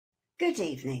Good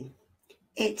evening.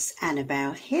 It's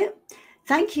Annabel here.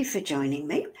 Thank you for joining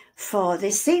me for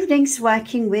this evening's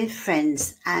Working with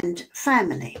Friends and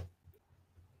Family.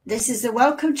 This is a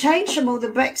welcome change from all the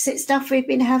Brexit stuff we've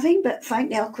been having, but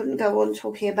frankly, I couldn't go on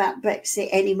talking about Brexit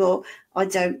anymore. I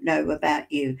don't know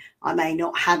about you. I may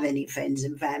not have any friends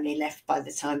and family left by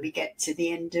the time we get to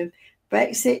the end of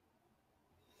Brexit.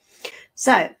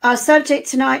 So our subject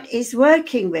tonight is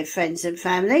working with friends and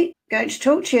family. I'm going to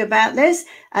talk to you about this,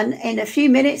 and in a few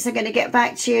minutes I'm going to get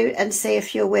back to you and see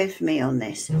if you're with me on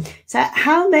this. So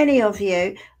how many of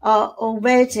you are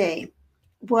already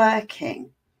working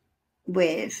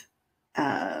with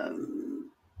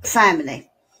family?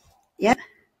 Yeah.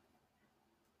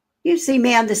 You see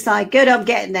me on the side. Good, I'm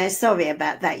getting there. Sorry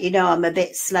about that. You know, I'm a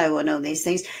bit slow on all these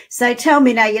things. So tell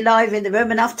me now, you're live in the room,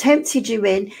 and I've tempted you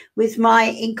in with my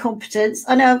incompetence.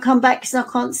 I know I'll come back because I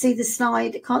can't see the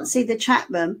slide. I can't see the chat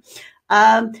room.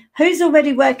 Who's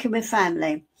already working with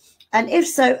family? And if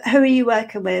so, who are you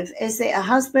working with? Is it a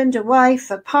husband, a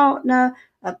wife, a partner,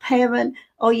 a parent,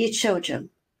 or your children?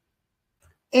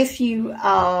 If you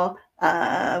are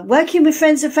working with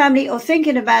friends and family or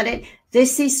thinking about it,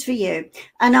 this is for you.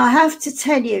 And I have to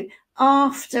tell you,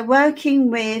 after working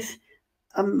with,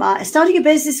 starting a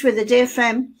business with a dear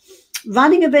friend,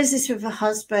 running a business with a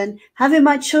husband, having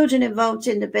my children involved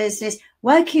in the business,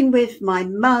 working with my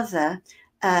mother,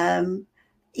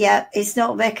 yeah, it's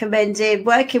not recommended.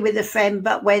 Working with a friend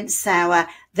but went sour.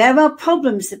 There are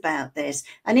problems about this.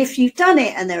 And if you've done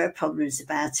it and there are problems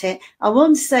about it, I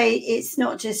want to say it's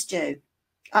not just you.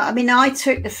 I mean, I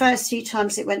took the first few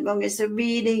times it went wrong as a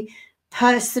really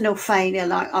personal failure,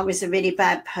 like I was a really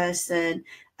bad person.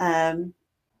 The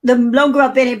longer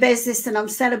I've been in business, and I'm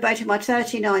celebrating my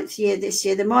 39th year this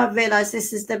year, the more I've realised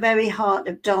this is the very heart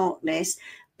of darkness,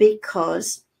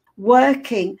 because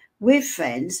working with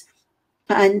friends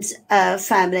and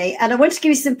family, and I want to give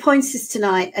you some pointers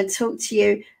tonight and talk to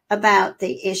you about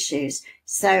the issues.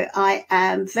 So I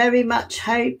am very much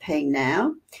hoping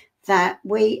now that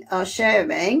we are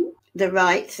sharing the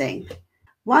right thing.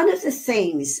 One of the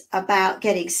things about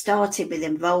getting started with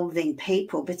involving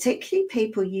people, particularly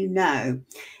people you know,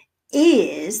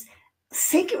 is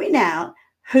figuring out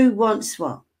who wants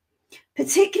what.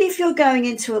 Particularly if you're going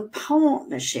into a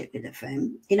partnership with a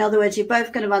friend, in other words, you're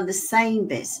both going to run the same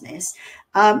business,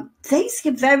 things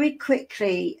can very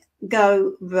quickly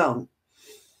go wrong.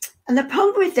 And the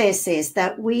problem with this is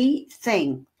that we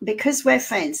think, because we're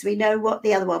friends, we know what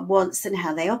the other one wants and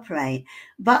how they operate.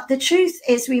 But the truth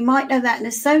is, we might know that in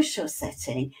a social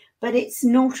setting, but it's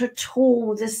not at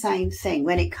all the same thing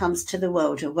when it comes to the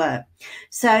world of work.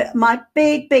 So my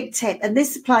big tip, and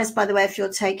this applies, by the way, if you're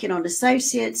taking on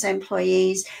associates,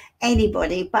 employees,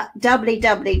 anybody, but doubly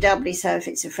so if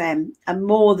it's a friend, and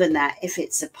more than that if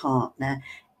it's a partner,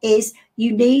 is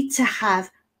you need to have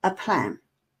a plan.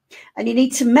 And you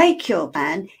need to make your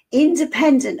plan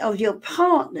independent of your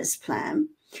partner's plan.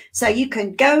 So you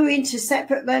can go into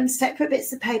separate rooms, separate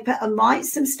bits of paper, and write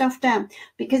some stuff down.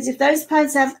 Because if those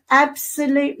plans have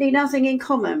absolutely nothing in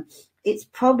common, it's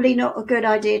probably not a good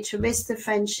idea to risk the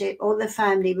friendship or the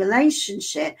family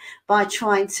relationship by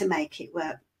trying to make it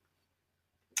work.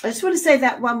 I just want to say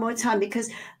that one more time, because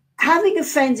having a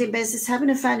friend in business,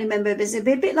 having a family member in business,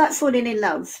 a bit like falling in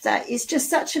love. That is just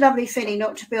such a lovely feeling,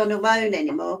 not to be on your own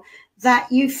anymore,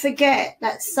 that you forget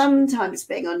that sometimes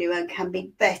being on your own can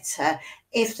be better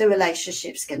if the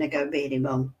relationship's going to go really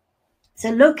wrong. So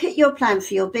look at your plan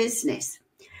for your business.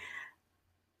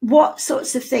 What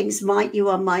sorts of things might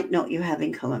you or might not you have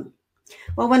in common?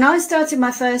 Well, when I started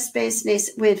my first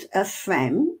business with a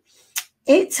friend,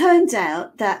 it turned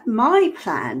out that my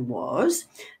plan was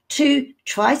to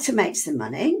try to make some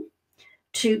money,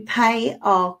 to pay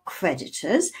our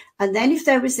creditors, and then if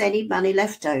there was any money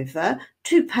left over,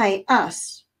 to pay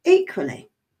us equally.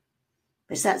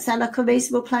 Does that sound like a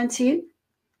reasonable plan to you?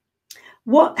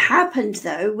 What happened,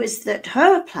 though, was that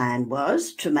her plan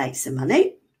was to make some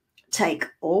money, take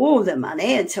all the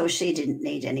money until she didn't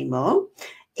need any more.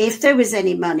 If there was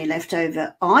any money left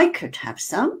over, I could have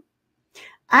some.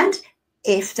 And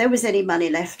if there was any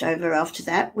money left over after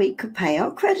that, we could pay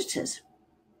our creditors.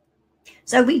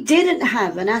 So we didn't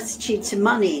have an attitude to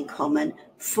money in common,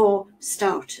 for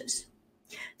starters.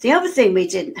 The other thing we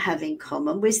didn't have in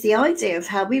common was the idea of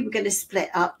how we were going to split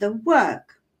up the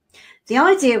work. The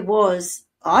idea was,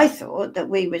 I thought, that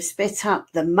we would split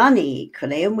up the money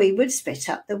equally and we would split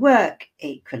up the work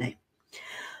equally.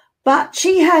 But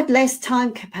she had less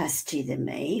time capacity than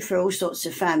me for all sorts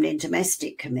of family and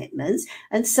domestic commitments.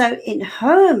 And so in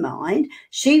her mind,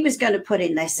 she was going to put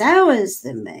in less hours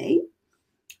than me,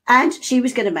 and she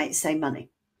was going to make the same money.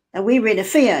 And we were in a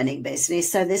fee earning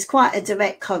business, so there's quite a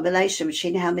direct correlation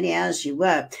between how many hours you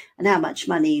work and how much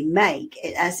money you make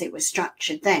as it was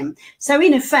structured then. So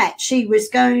in effect, she was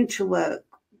going to work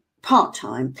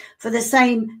part-time for the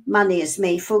same money as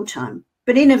me full-time.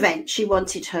 But in event, she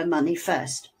wanted her money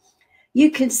first.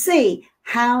 You can see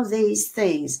how these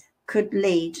things could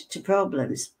lead to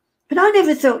problems. But I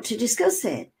never thought to discuss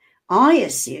it. I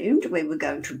assumed we were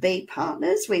going to be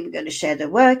partners, we were going to share the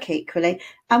work equally,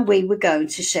 and we were going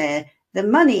to share the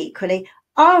money equally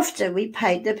after we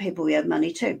paid the people we owed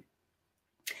money to.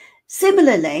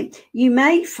 Similarly, you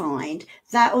may find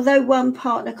that although one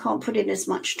partner can't put in as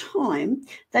much time,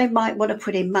 they might want to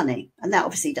put in money. And that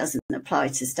obviously doesn't apply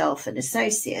to staff and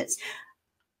associates.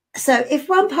 So if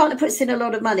one partner puts in a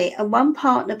lot of money and one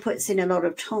partner puts in a lot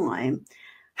of time,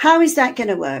 how is that going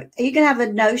to work? Are you going to have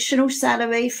a notional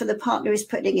salary for the partner who's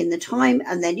putting in the time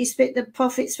and then you split the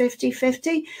profits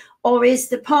 50-50? Or is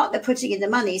the partner putting in the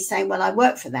money saying, well, I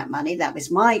worked for that money, that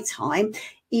was my time,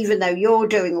 even though you're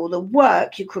doing all the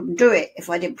work, you couldn't do it if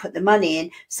I didn't put the money in,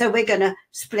 so we're going to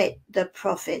split the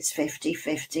profits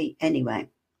 50-50 anyway.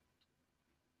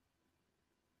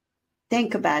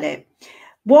 Think about it.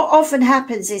 What often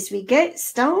happens is we get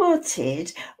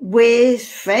started with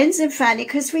friends and family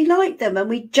because we like them and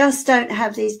we just don't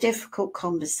have these difficult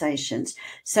conversations.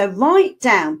 So write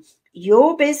down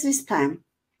your business plan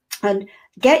and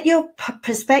get your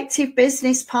prospective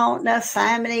business partner,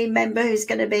 family member who's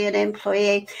going to be an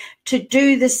employee to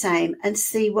do the same and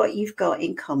see what you've got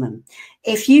in common.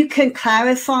 If you can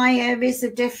clarify areas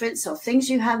of difference or things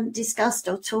you haven't discussed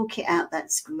or talk it out,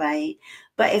 that's great.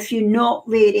 But if you're not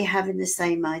really having the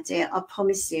same idea, I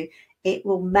promise you, it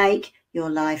will make your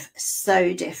life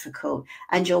so difficult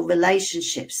and your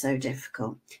relationship so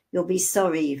difficult. You'll be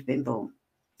sorry you've been born.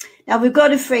 Now, we've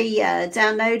got a free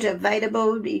download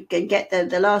available. You can get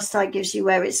the last slide gives you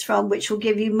where it's from, which will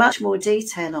give you much more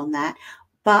detail on that.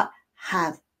 But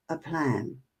have a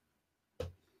plan.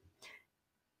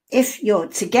 If you're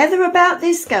together about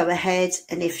this, go ahead.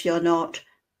 And if you're not,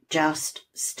 just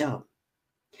stop.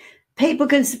 People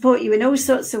can support you in all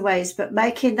sorts of ways, but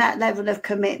making that level of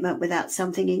commitment without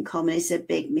something in common is a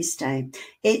big mistake.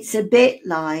 It's a bit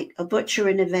like a butcher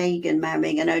and a vegan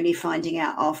marrying and only finding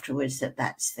out afterwards that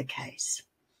that's the case.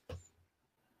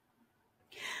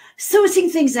 Sorting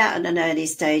things out at an early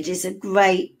stage is a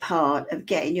great part of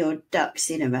getting your ducks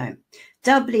in a row,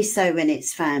 doubly so when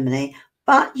it's family,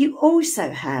 but you also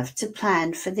have to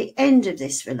plan for the end of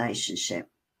this relationship.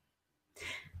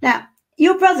 Now,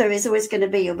 your brother is always going to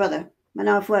be your brother, and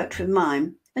I've worked with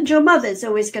mine. And your mother's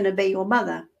always going to be your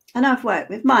mother, and I've worked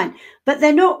with mine. But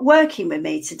they're not working with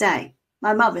me today.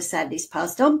 My mother sadly has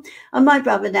passed on, and my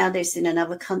brother now lives in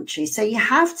another country. So you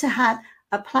have to have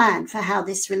a plan for how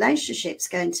this relationship's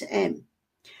going to end.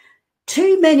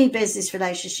 Too many business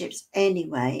relationships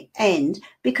anyway end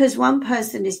because one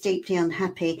person is deeply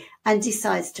unhappy and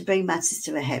decides to bring matters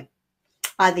to a head.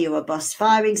 Either you're a boss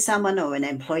firing someone or an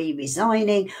employee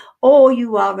resigning, or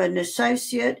you are an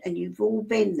associate, and you've all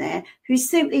been there, who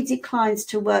simply declines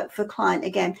to work for a client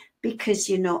again because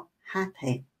you're not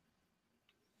happy.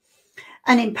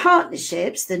 And in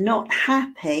partnerships, the not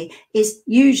happy is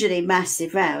usually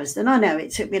massive rows. And I know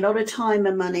it took me a lot of time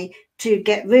and money to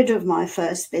get rid of my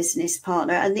first business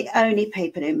partner, and the only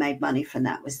people who made money from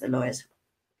that was the lawyers.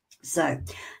 So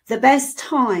the best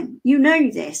time, you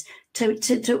know this,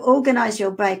 to organise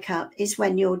your breakup is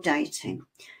when you're dating.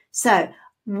 So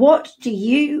what do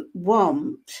you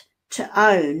want to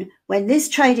own when this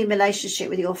trading relationship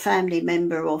with your family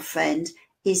member or friend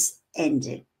is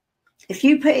ended? If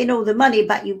you put in all the money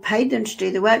but you paid them to do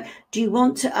the work, do you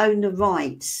want to own the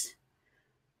rights?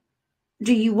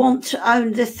 Do you want to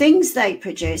own the things they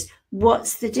produce?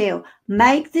 What's the deal?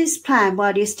 Make this plan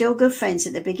while you're still good friends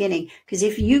at the beginning, because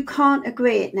if you can't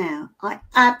agree it now, I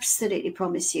absolutely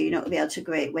promise you you're not going to be able to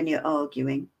agree it when you're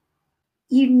arguing.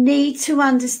 You need to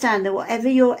understand that whatever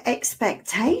your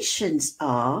expectations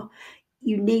are,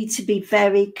 you need to be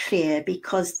very clear,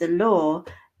 because the law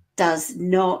does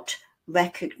not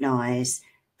recognise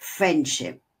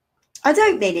friendship. I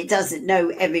don't mean it doesn't know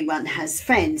everyone has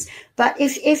friends, but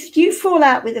if you fall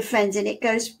out with a friend and it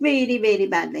goes really, really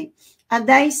badly, and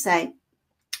they say,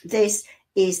 this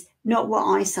is not what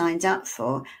I signed up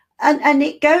for, and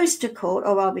it goes to court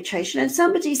or arbitration, and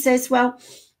somebody says, well,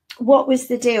 what was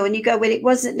the deal? And you go, well, it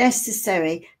wasn't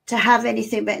necessary to have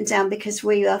anything written down because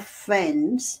we are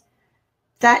friends.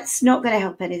 That's not going to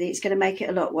help anything. It's going to make it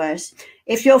a lot worse.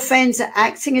 If your friends are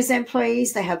acting as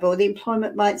employees, they have all the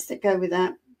employment rights that go with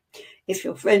that. If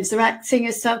your friends are acting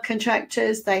as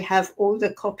subcontractors, they have all the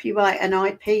copyright and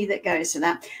IP that goes with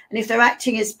that. And if they're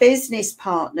acting as business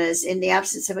partners in the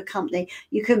absence of a company,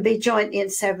 you can be jointly and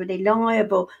severally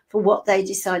liable for what they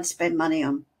decide to spend money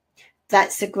on.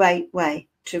 That's a great way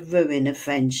to ruin a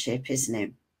friendship, isn't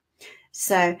it?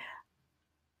 So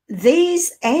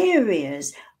these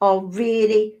areas are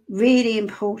really, really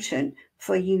important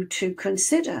for you to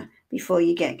consider before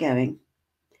you get going.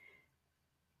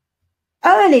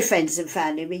 Early friends and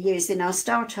family we use in our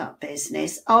startup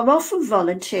business are often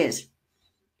volunteers.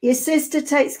 Your sister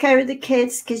takes care of the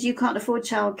kids because you can't afford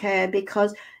childcare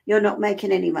because you're not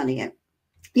making any money yet.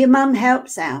 Your mum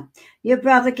helps out. Your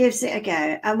brother gives it a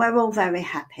go, and we're all very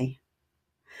happy.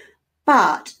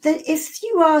 But if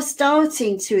you are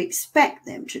starting to expect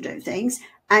them to do things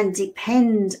and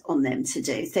depend on them to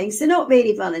do things, they're not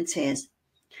really volunteers.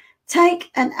 Take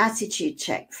an attitude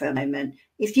check for a moment.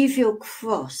 If you feel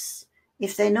cross,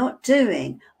 if they're not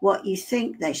doing what you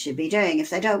think they should be doing,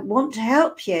 if they don't want to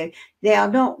help you, they are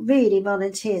not really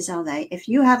volunteers, are they? If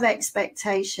you have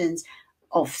expectations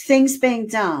of things being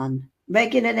done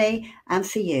regularly and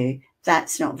for you,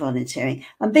 that's not volunteering.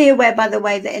 And be aware, by the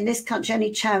way, that in this country,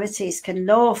 only charities can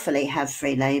lawfully have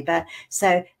free labour.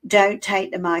 So don't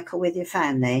take the Michael with your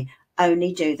family.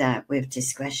 Only do that with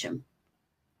discretion.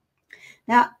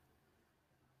 Now,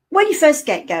 when you first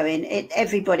get going,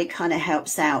 everybody kind of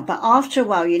helps out. But after a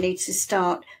while, you need to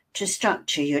start to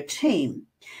structure your team.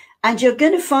 And you're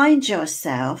going to find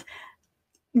yourself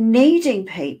needing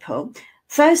people,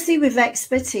 firstly, with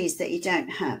expertise that you don't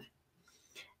have.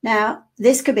 Now,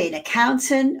 this could be an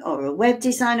accountant or a web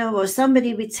designer or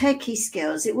somebody with techie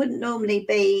skills. It wouldn't normally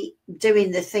be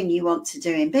doing the thing you want to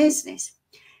do in business.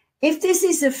 If this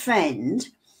is a friend,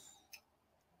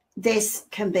 this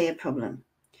can be a problem.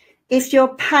 If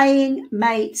you're paying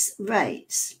mates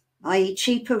rates, i.e.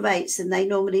 cheaper rates than they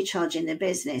normally charge in their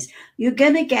business, you're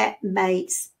going to get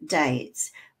mates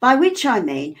dates, by which I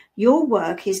mean your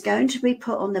work is going to be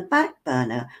put on the back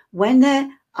burner when there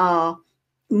are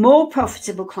more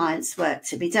profitable clients' work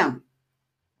to be done.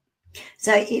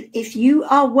 So if you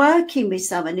are working with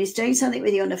someone who's doing something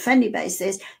with you on a friendly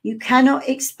basis, you cannot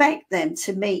expect them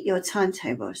to meet your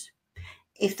timetables.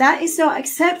 If that is not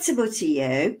acceptable to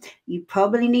you, you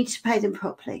probably need to pay them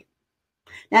properly.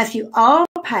 Now, if you are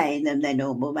paying them their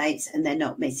normal rates and they're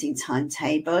not meeting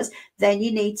timetables, then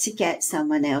you need to get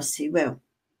someone else who will.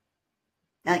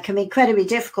 Now, it can be incredibly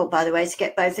difficult, by the way, to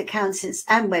get both accountants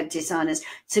and web designers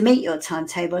to meet your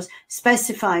timetables.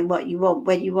 Specifying what you want,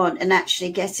 when you want, and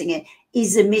actually getting it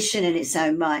is a mission in its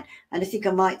own right. And I think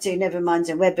I might do, never mind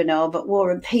a webinar, but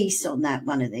War and Peace on that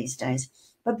one of these days.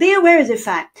 But be aware of the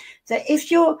fact that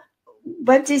if your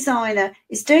web designer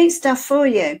is doing stuff for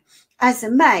you as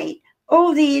a mate,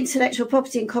 all the intellectual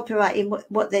property and copyright in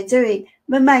what they're doing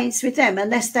remains with them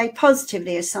unless they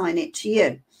positively assign it to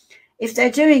you. If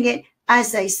they're doing it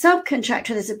as a subcontractor,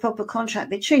 there's a proper contract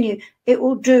between you, it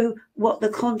will do what the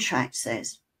contract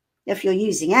says. If you're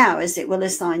using hours, it will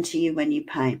assign to you when you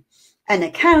pay. And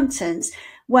accountants,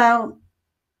 well,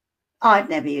 I'd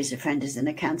never use a friend as an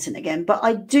accountant again, but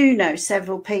I do know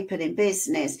several people in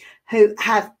business who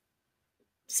have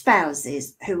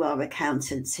spouses who are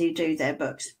accountants who do their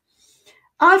books.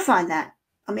 I find that,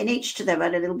 I mean, each to their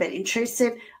own, a little bit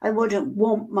intrusive. I wouldn't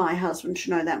want my husband to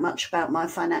know that much about my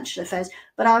financial affairs,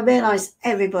 but I realise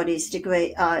everybody's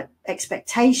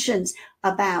expectations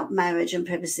about marriage and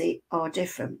privacy are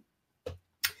different.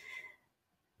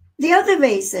 The other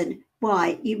reason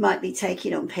why you might be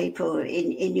taking on people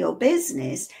in your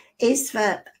business is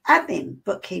for admin,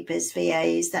 bookkeepers,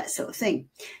 VAs, that sort of thing.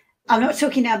 I'm not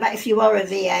talking now about if you are a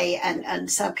VA and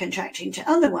subcontracting to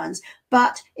other ones,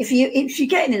 but if you're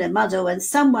getting in a muddle and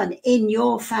someone in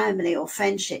your family or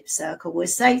friendship circle will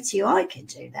say to you, I can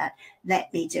do that,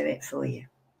 let me do it for you.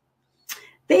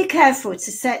 Be careful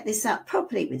to set this up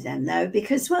properly with them, though,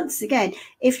 because once again,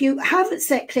 if you haven't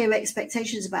set clear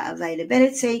expectations about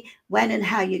availability, when and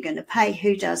how you're going to pay,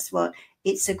 who does what,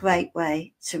 it's a great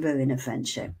way to ruin a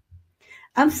friendship.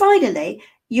 And finally,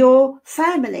 your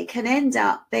family can end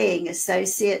up being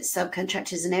associates,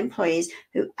 subcontractors, and employees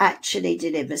who actually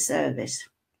deliver service.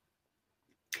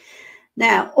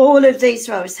 Now, all of these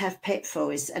roles have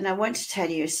pitfalls, and I want to tell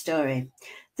you a story.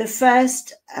 The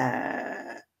first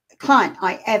client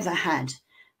I ever had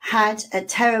a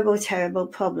terrible, terrible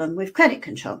problem with credit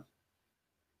control.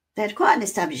 They had quite an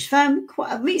established firm,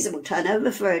 quite a reasonable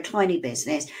turnover for a tiny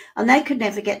business, and they could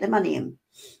never get the money in.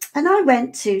 And I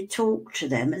went to talk to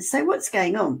them and say, what's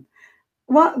going on?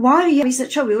 Why are you having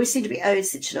such trouble? We always seem to be owed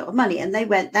such a lot of money. And they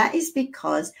went, that is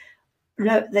because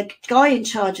the guy in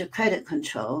charge of credit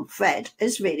control, Fred,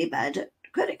 is really bad at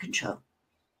credit control.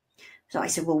 So I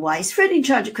said, well, why is Fred in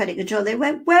charge of credit control? They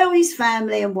went, well, he's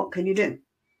family, and what can you do?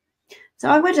 So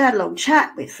I went and had a long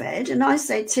chat with Fred, and I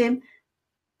said to him,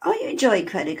 are you enjoying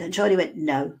credit control? He went,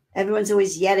 no. Everyone's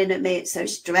always yelling at me. It's so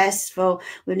stressful.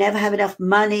 We never have enough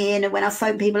money in. And when I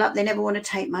phone people up, they never want to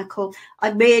take my call. I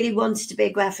really wanted to be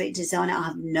a graphic designer. I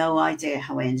have no idea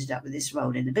how I ended up with this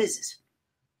role in the business.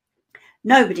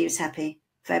 Nobody was happy.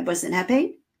 Fred wasn't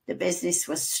happy. The business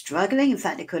was struggling. In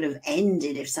fact, it could have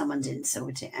ended if someone didn't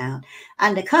sort it out.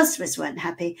 And the customers weren't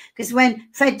happy because when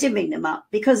Fred did ring them up,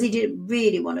 because he didn't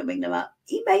really want to ring them up,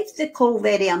 he made the call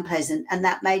very unpleasant, and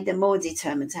that made them more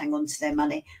determined to hang on to their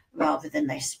money rather than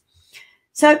less.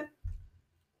 So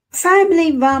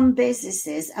family-run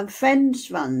businesses and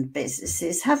friends-run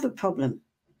businesses have a problem.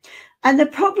 And the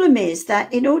problem is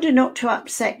that in order not to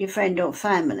upset your friend or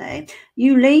family,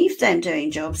 you leave them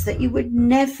doing jobs that you would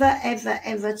never, ever,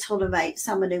 ever tolerate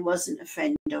someone who wasn't a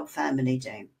friend or family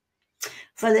doing.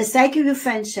 For the sake of your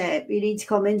friendship, you need to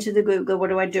come into the group, go,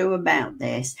 what do I do about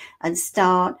this? And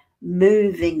start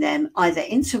moving them either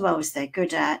into roles they're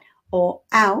good at or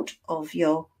out of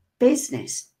your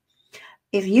business.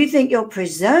 If you think you're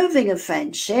preserving a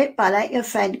friendship by letting a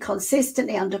friend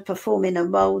consistently underperform in a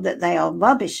role that they are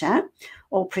rubbish at,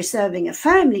 or preserving a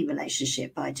family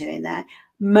relationship by doing that,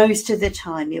 most of the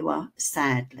time you are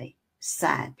sadly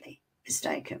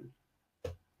mistaken.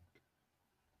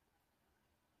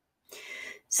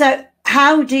 So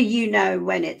how do you know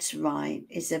when it's right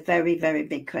is a very, very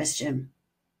big question.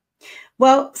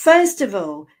 Well, first of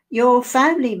all, your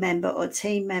family member or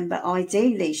team member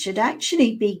ideally should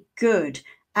actually be good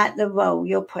at the role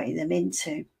you're putting them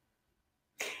into.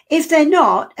 If they're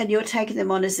not, and you're taking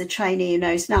them on as a trainee who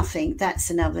knows nothing, that's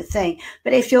another thing.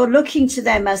 But if you're looking to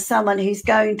them as someone who's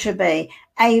going to be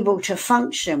able to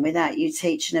function without you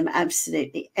teaching them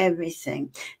absolutely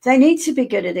everything, they need to be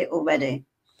good at it already.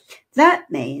 That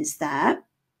means that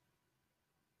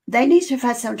they need to have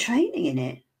had some training in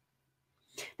it.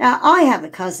 Now, I have a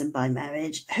cousin by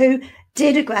marriage who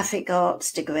did a graphic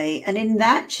arts degree, and in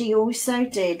that she also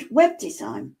did web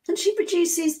design, and she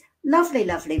produces lovely,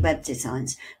 lovely web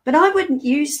designs. But I wouldn't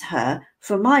use her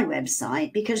for my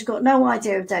website because she's got no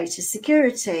idea of data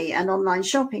security and online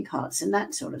shopping carts and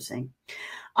that sort of thing.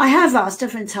 I have asked her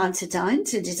from time to time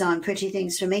to design pretty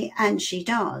things for me, and she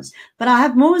does. But I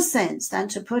have more sense than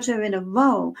to put her in a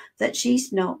role that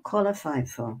she's not qualified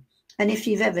for. And if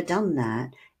you've ever done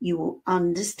that, you will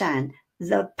understand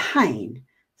the pain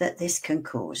that this can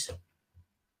cause.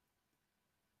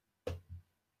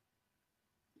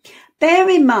 Bear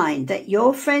in mind that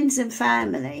your friends and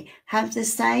family have the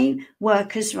same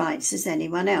workers' rights as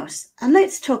anyone else. And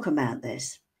let's talk about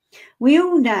this. We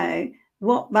all know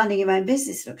what running your own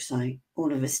business looks like.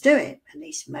 All of us do it. At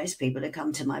least most people who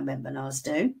come to my webinars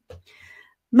do.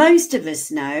 Most of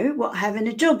us know what having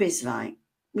a job is like.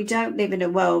 We don't live in a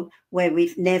world where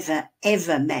we've never,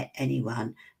 ever met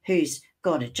anyone who's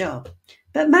got a job.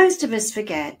 But most of us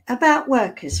forget about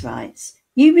workers' rights.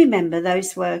 You remember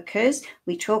those workers.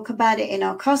 We talk about it in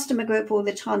our customer group all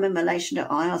the time in relation to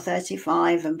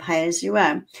IR35 and pay as you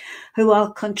earn, who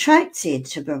are contracted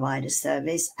to provide a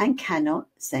service and cannot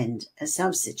send a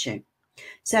substitute.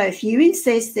 So if you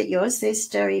insist that your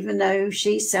sister, even though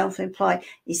she's self-employed,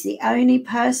 is the only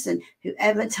person who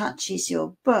ever touches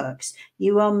your books,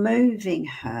 you are moving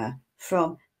her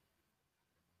from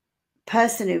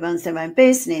person who runs their own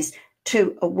business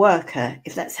to a worker,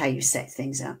 if that's how you set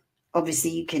things up.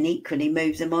 Obviously, you can equally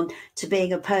move them on to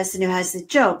being a person who has the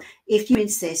job if you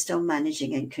insist on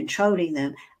managing and controlling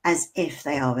them as if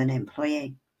they are an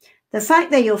employee. The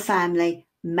fact they're your family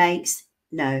makes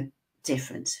no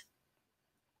difference.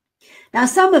 Now,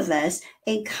 some of us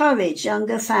encourage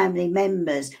younger family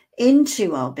members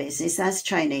into our business as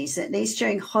trainees, at least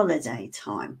during holiday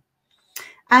time.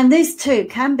 And this too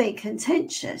can be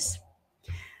contentious.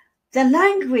 The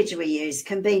language we use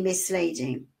can be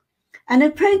misleading. An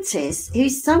apprentice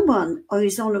is someone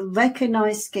who's on a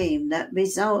recognised scheme that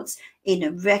results in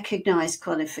a recognised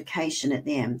qualification at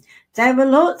the end. There are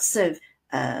lots of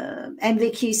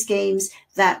MVQ schemes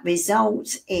that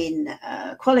result in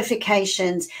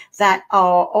qualifications that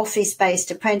are office-based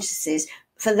apprentices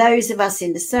for those of us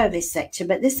in the service sector,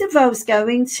 but this involves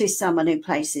going to someone who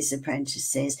places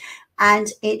apprentices, and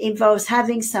it involves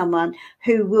having someone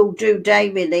who will do day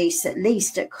release at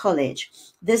least at college.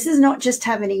 This is not just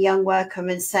having a young worker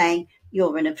and saying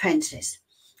you're an apprentice.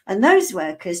 And those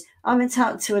workers are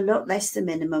entitled to a lot less than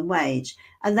minimum wage,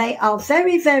 and they are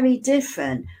very, very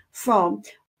different from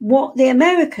what the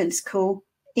Americans call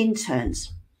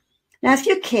interns. Now, if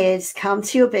your kids come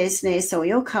to your business or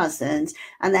your cousins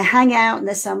and they hang out in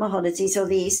the summer holidays or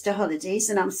the Easter holidays,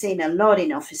 and I'm seeing a lot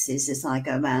in offices as I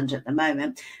go around at the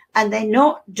moment, and they're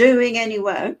not doing any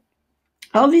work,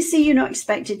 obviously you're not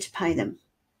expected to pay them.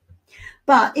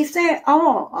 But if they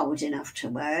are old enough to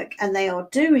work and they are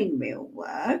doing real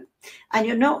work and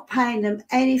you're not paying them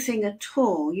anything at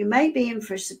all, you may be in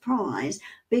for a surprise,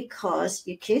 because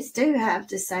your kids do have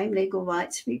the same legal right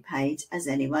to be paid as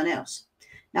anyone else.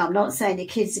 Now, I'm not saying your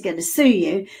kids are going to sue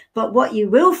you, but what you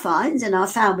will find, and I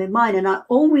found with mine, and I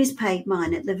always paid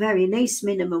mine at the very least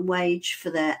minimum wage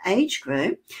for their age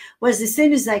group, was as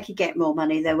soon as they could get more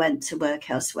money, they went to work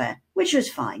elsewhere, which was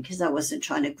fine because I wasn't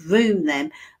trying to groom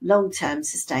them long-term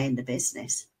to stay in the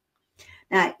business.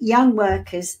 Now, young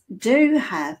workers do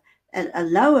have a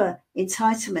lower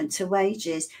entitlement to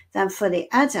wages than for the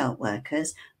adult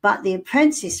workers, but the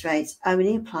apprentice rates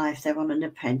only apply if they're on an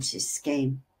apprentice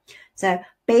scheme. So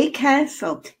be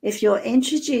careful if you're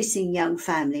introducing young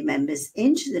family members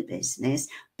into the business,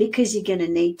 because you're going to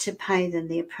need to pay them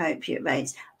the appropriate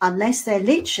rates, unless they're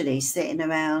literally sitting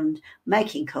around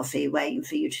making coffee, waiting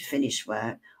for you to finish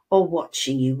work or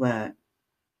watching you work.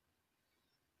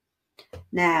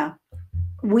 Now,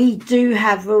 we do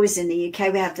have rules in the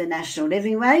UK. We have the national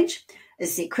living wage.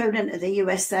 It's the equivalent of the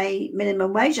USA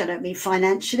minimum wage. I don't mean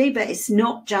financially, but it's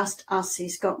not just us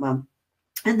who's got one.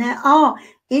 And there are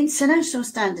international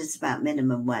standards about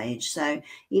minimum wage. So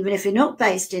even if you're not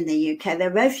based in the UK, there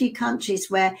are very few countries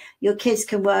where your kids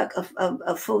can work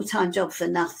a full-time job for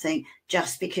nothing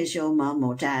just because your mum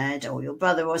or dad or your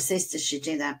brother or sister should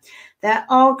do that. There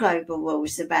are global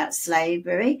rules about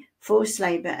slavery, forced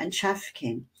labour and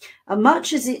trafficking. And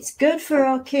much as it's good for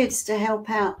our kids to help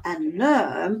out and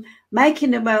learn,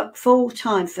 making them work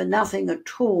full-time for nothing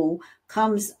at all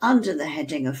comes under the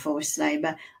heading of forced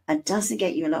labour and doesn't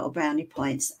get you a lot of brownie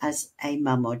points as a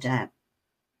mum or dad.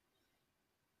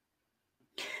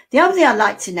 The other thing I'd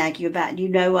like to nag you about, and you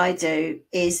know I do,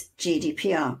 is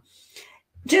GDPR.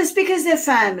 Just because they're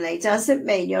family doesn't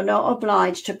mean you're not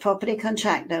obliged to properly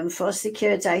contract them for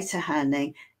secure data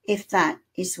handling if that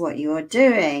is what you are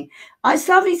doing. It's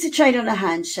lovely to trade on a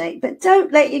handshake, but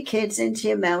don't let your kids into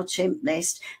your MailChimp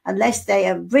list unless they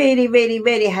have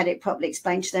really had it properly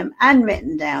explained to them and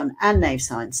written down and they've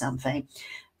signed something.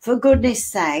 For goodness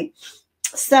sake,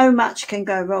 so much can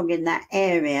go wrong in that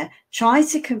area. Try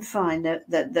to confine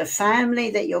the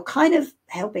family that you're kind of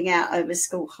helping out over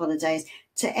school holidays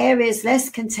to areas less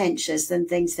contentious than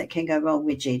things that can go wrong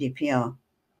with GDPR.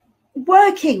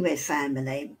 Working with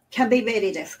family can be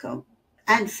really difficult,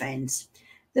 and friends.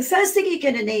 The first thing you're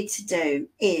going to need to do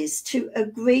is to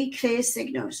agree clear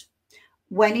signals.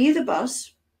 When are you the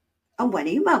boss? And when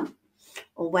are you mum?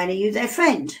 Or when are you their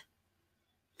friend?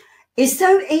 It's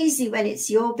so easy when it's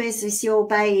your business, your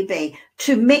baby,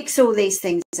 to mix all these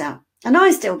things up. And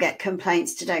I still get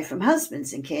complaints today from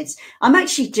husbands and kids. I'm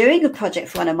actually doing a project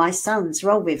for one of my sons,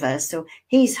 role reversal.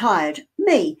 He's hired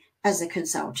me as a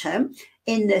consultant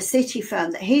in the city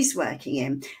firm that he's working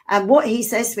in. And what he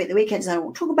says to me at the weekends, I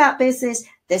won't talk about business.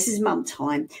 This is mum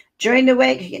time. During the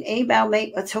week, you can email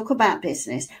me or talk about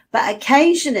business. But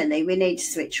occasionally we need to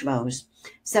switch roles.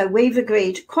 So we've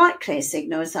agreed quite clear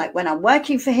signals, like when I'm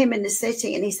working for him in the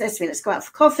city and he says to me, let's go out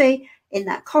for coffee. In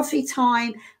that coffee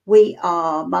time, we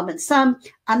are mum and son,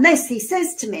 unless he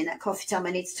says to me in that coffee time,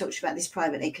 I need to talk to you about this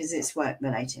privately because it's work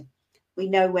related. We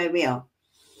know where we are.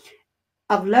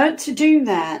 I've learned to do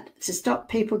that to stop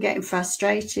people getting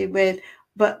frustrated with,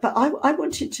 but I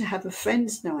wanted to have a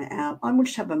friend's night out. I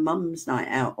wanted to have a mum's night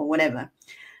out or whatever.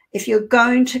 If you're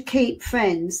going to keep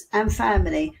friends and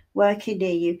family working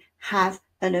near you, have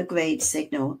an agreed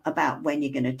signal about when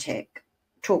you're going to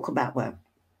talk about work.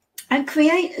 And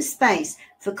create a space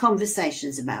for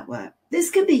conversations about work. This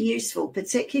can be useful,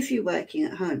 particularly if you're working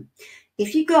at home.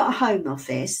 If you've got a home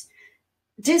office,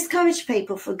 discourage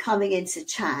people from coming in to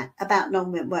chat about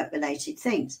non-work related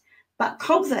things. But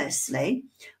conversely,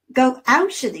 go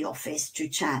out of the office to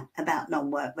chat about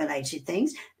non-work related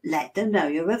things. Let them know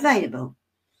you're available.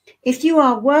 If you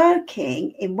are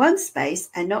working in one space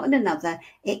and not in another,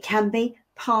 it can be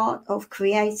part of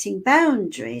creating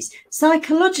boundaries,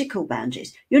 psychological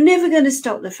boundaries. You're never going to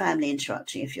stop the family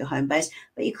interrupting if you're home-based,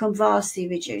 but you can vastly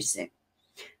reduce it.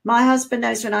 My husband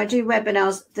knows when I do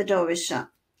webinars, the door is shut.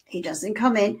 He doesn't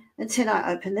come in until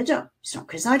I open the door. It's not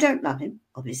because I don't love him.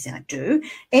 Obviously, I do.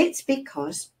 It's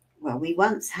because, well, we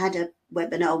once had a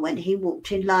webinar when he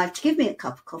walked in live to give me a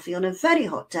cup of coffee on a very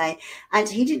hot day, and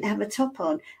he didn't have a top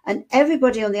on. And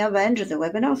everybody on the other end of the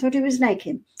webinar thought he was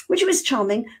naked, which was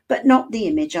charming, but not the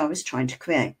image I was trying to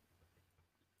create.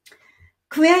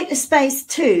 Create a space,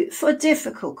 too, for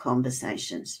difficult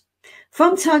conversations.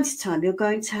 From time to time, you're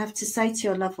going to have to say to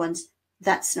your loved ones,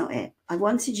 that's not it. I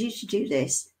wanted you to do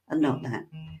this and not that.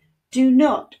 Do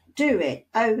not do it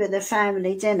over the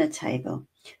family dinner table.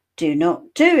 Do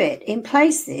not do it in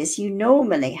places you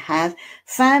normally have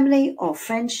family or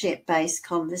friendship-based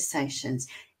conversations.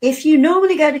 If you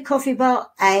normally go to coffee bar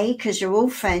A because you're all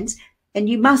friends and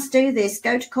you must do this,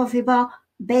 go to coffee bar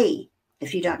B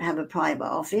if you don't have a private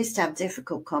office to have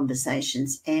difficult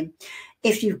conversations in.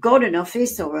 If you've got an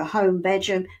office or a home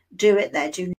bedroom, do it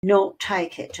there. Do not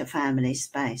take it to family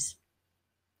space.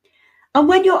 And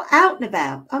when you're out and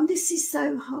about, this is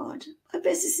so hard. My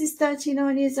business is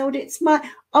 39 years old. It's my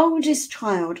oldest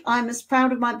child. I'm as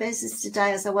proud of my business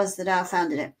today as I was the day I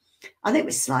founded it. I think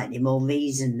with slightly more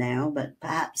reason now, but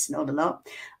perhaps not a lot.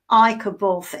 I could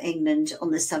bawl for England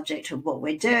on the subject of what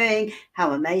we're doing,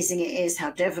 how amazing it is,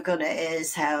 how difficult it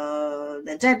is, how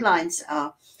the deadlines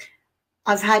are.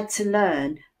 I've had to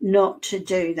learn not to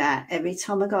do that every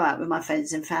time I go out with my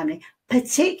friends and family,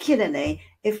 particularly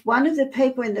if one of the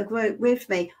people in the group with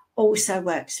me also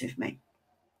works with me.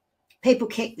 People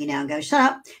kick me now and go, shut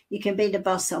up, you can be the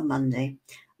boss on Monday.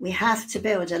 We have to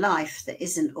build a life that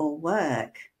isn't all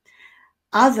work.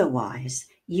 Otherwise,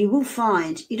 you will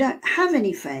find you don't have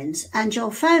any friends and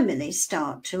your family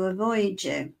start to avoid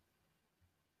you.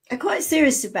 I'm quite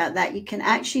serious about that. You can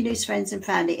actually lose friends and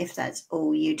family if that's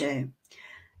all you do.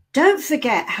 Don't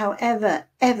forget, however,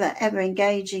 ever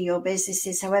engaging your business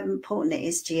is, however important it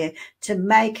is to you, to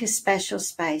make a special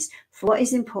space for what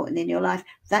is important in your life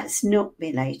that's not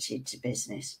related to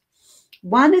business.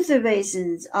 One of the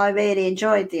reasons I really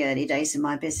enjoyed the early days of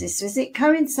my business was it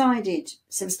coincided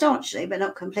substantially, but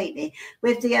not completely,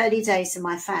 with the early days of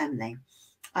my family.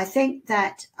 I think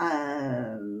that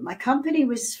my company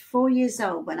was 4 years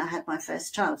old when I had my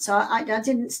first child. So I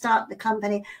didn't start the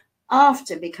company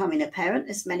after becoming a parent,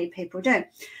 as many people do.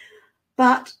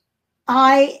 But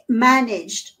I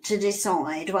managed to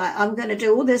decide, right, I'm going to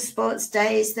do all the sports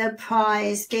days, the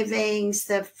prize givings,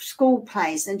 the school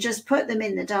plays, and just put them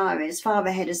in the diary as far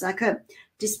ahead as I could,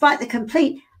 despite the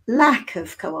complete lack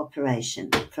of cooperation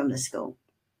from the school.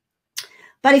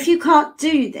 But if you can't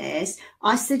do this,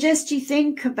 I suggest you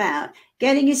think about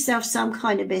getting yourself some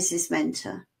kind of business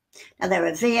mentor. Now, there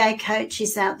are VA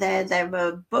coaches out there. There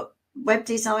are web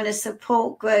designer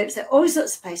support groups. There are all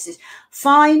sorts of places.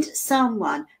 Find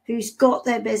someone who's got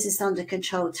their business under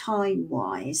control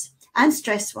time-wise and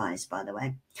stress-wise, by the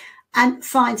way, and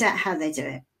find out how they do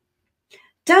it.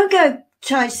 Don't go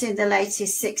chasing the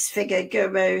latest six-figure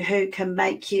guru who can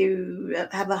make you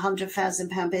have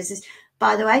 £100,000 business.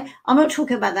 By the way, I'm not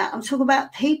talking about that. I'm talking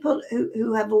about people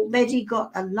who have already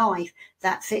got a life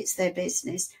that fits their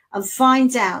business, and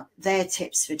find out their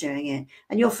tips for doing it.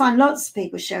 And you'll find lots of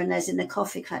people sharing those in the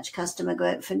Coffee Clutch customer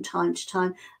group from time to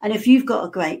time. And if you've got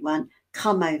a great one,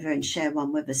 come over and share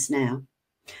one with us now,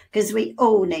 because we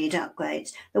all need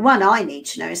upgrades. The one I need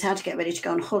to know is how to get ready to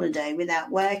go on holiday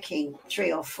without working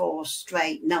 3 or 4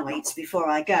 straight nights before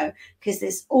I go, because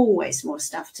there's always more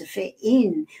stuff to fit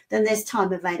in than there's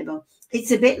time available.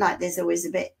 It's a bit like there's always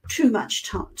a bit too much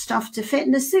stuff to fit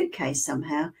in a suitcase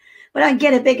somehow. But I can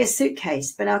get a bigger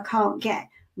suitcase, but I can't get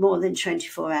more than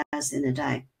 24 hours in a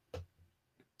day.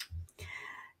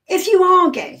 If you are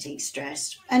getting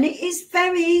stressed, and it is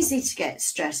very easy to get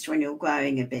stressed when you're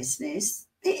growing a business,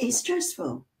 it is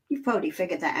stressful. You've probably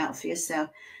figured that out for yourself.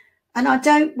 And I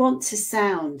don't want to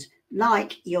sound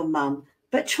like your mum,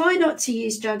 but try not to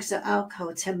use drugs or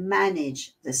alcohol to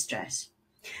manage the stress.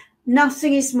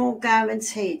 Nothing is more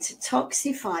guaranteed to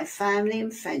toxify family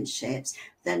and friendships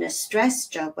than a stress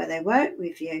job where they work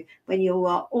with you when you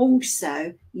are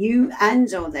also, you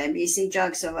and or them, using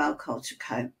drugs or alcohol to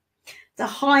cope. The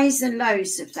highs and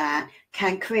lows of that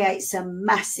can create some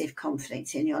massive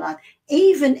conflict in your life,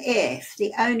 even if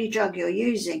the only drug you're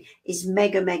using is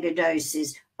mega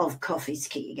doses of coffee to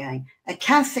keep you going. A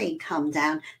caffeine come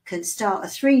down can start a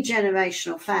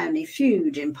 3-generational family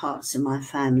feud in parts of my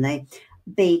family.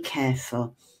 Be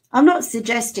careful. I'm not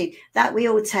suggesting that we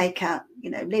all take up,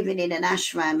 living in an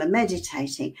ashram and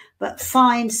meditating, but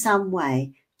find some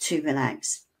way to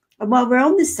relax. And while we're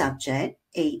on the subject,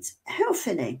 eat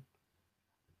healthily.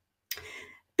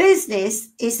 Business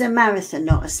is a marathon,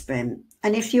 not a sprint.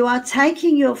 And if you are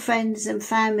taking your friends and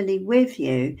family with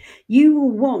you, you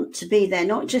will want to be there,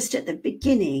 not just at the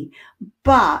beginning,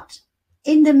 but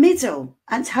in the middle,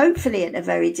 and hopefully at a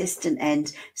very distant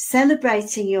end,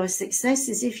 celebrating your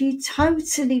successes. If you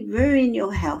totally ruin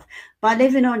your health by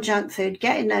living on junk food,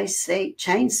 getting no sleep,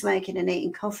 chain smoking and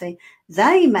eating coffee,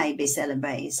 they may be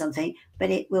celebrating something, but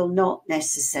it will not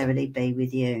necessarily be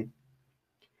with you.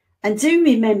 And do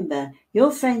remember,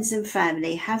 your friends and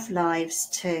family have lives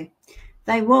too.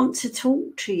 They want to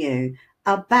talk to you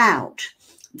about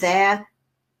their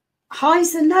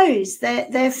highs and lows,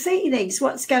 their feelings,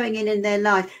 what's going in their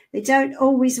life. They don't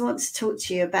always want to talk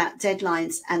to you about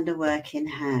deadlines and the work in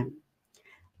hand.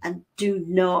 And do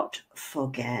not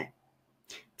forget,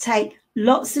 take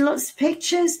lots and lots of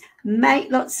pictures,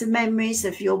 make lots of memories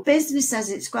of your business as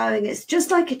it's growing. It's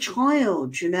just like a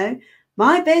child, you know.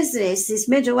 My business is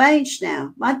middle-aged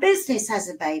now. My business has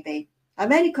a baby. I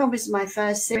made a conference in my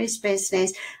first serious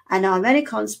business, and I made a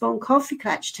Conspawn Coffee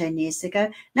Clutch 10 years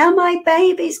ago. Now my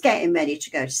baby's getting ready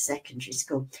to go to secondary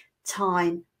school.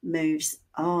 Time moves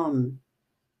on.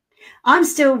 I'm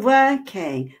still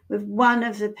working with one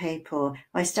of the people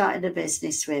I started a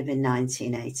business with in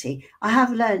 1980. I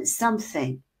have learned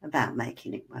something about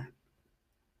making it work.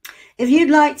 If you'd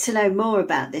like to know more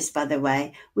about this, by the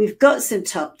way, we've got some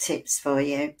top tips for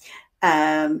you.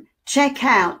 Check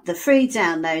out the free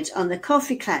download on the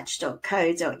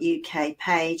coffeeclatch.co.uk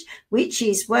page, which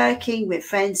is working with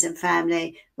friends and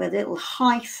family with little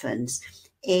hyphens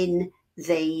in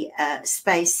the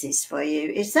spaces for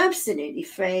you. It's absolutely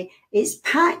free. It's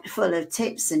packed full of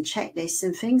tips and checklists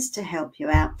and things to help you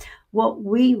out. What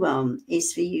we want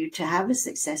is for you to have a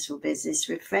successful business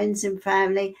with friends and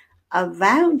family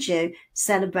around you,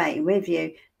 celebrating with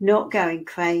you, not going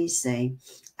crazy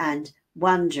and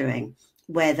wondering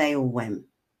where they all went.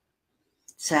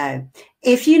 So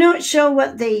if you're not sure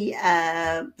what the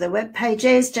web page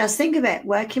is, just think of it,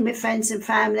 working with friends and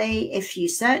family. If you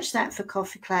search that for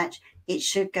Coffee Clutch, it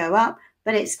should go up,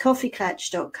 but it's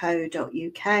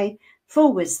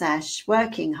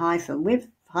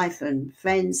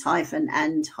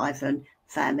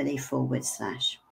coffeeclatch.co.uk/working-with-friends-and-family/.